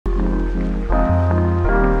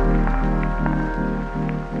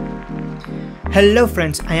Hello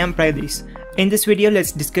friends, I am Praghadeesh. In this video,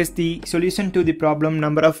 let's discuss the solution to the problem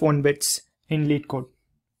number of 1 bits in Leetcode.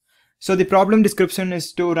 So the problem description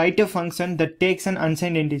is to write a function that takes an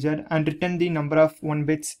unsigned integer and return the number of 1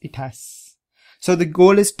 bits it has. So the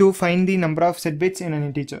goal is to find the number of set bits in an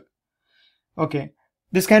integer. Okay,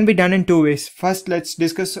 this can be done in two ways. First, let's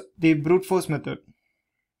discuss the brute force method.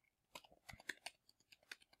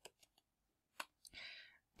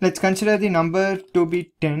 Let's consider the number to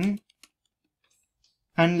be 10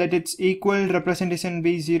 and let its equal representation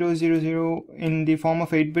be 0, 0, 0 in the form of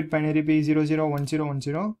 8-bit binary be 0, 0, 1, 0, 1,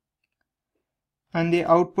 0, and the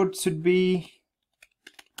output should be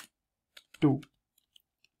 2.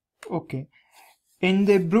 Okay, in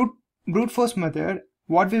the brute force method,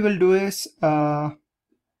 what we will do is AND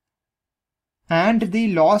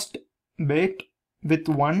the last bit with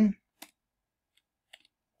 1,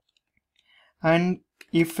 and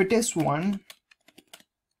if it is 1,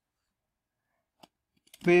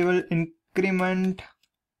 we will increment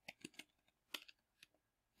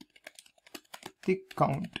the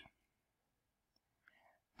count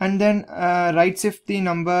and then write if the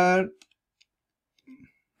number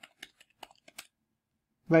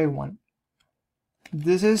by 1.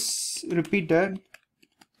 This is repeated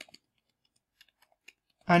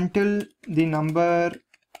until the number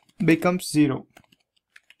becomes 0.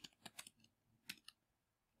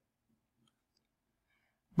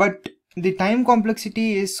 But the time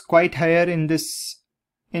complexity is quite higher in this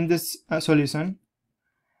solution.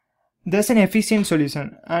 There's an efficient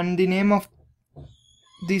solution, and the name of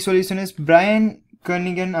the solution is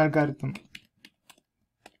Kernighan algorithm.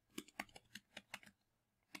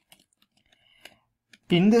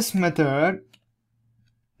 In this method,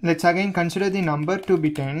 let's again consider the number to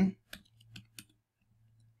be 10.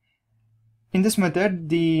 In this method,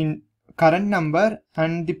 the current number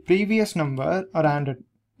and the previous number are ANDed.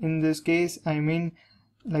 In this case, I mean,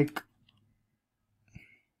 like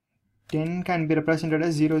 10 can be represented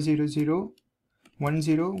as 0, 0, 0, 1,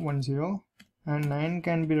 0, 1, 0, and 9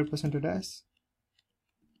 can be represented as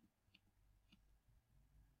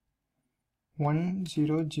 1,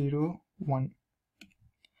 0, 0, 1.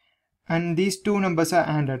 And these two numbers are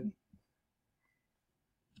ANDed.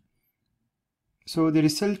 So the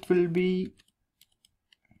result will be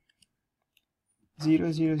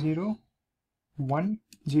 0, 0, 0, 1,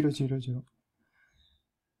 0, 0, 0.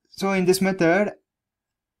 So in this method,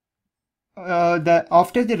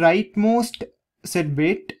 after the rightmost set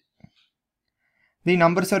bit, the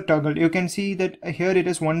numbers are toggled. You can see that here it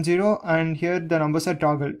is 1, 0, and here the numbers are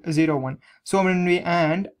toggled 0, 1. So when we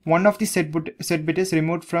AND, one of the set bit is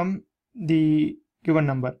removed from the given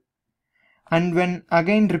number, and when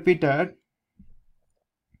again repeated,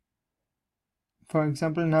 for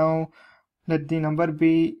example, now let the number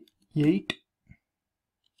be 8,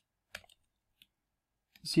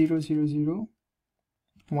 0, 0, 0,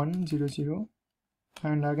 1, 0, 0,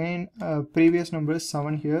 and again previous number is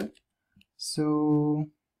 7 here, so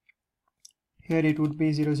here it would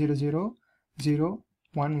be 0, 0, 0, 0,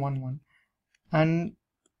 1, 1, 1, and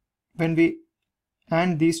when we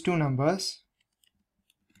AND these two numbers,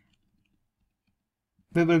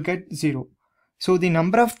 we will get 0. So the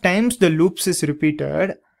number of times the loops is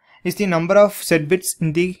repeated is the number of set bits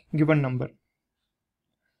in the given number.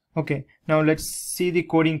 Okay, now let's see the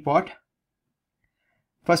coding part.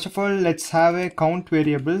 First of all, let's have a count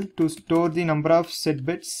variable to store the number of set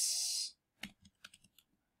bits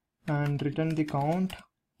and return the count.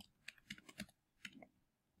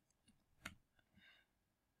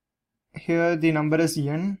 Here the number is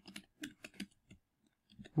n,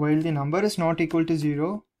 while the number is not equal to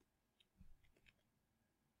 0.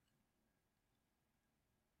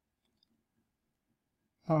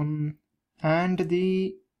 And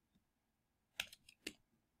the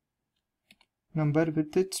number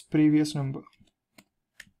with its previous number,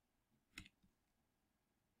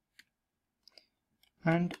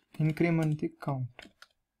 and increment the count.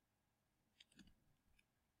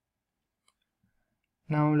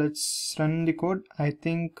 Now let's run the code. I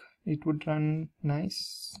think it would run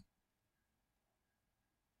nice.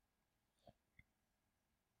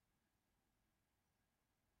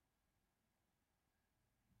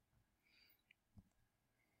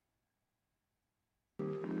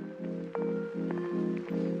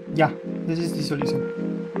 Yeah, this is the solution.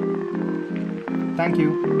 Thank you.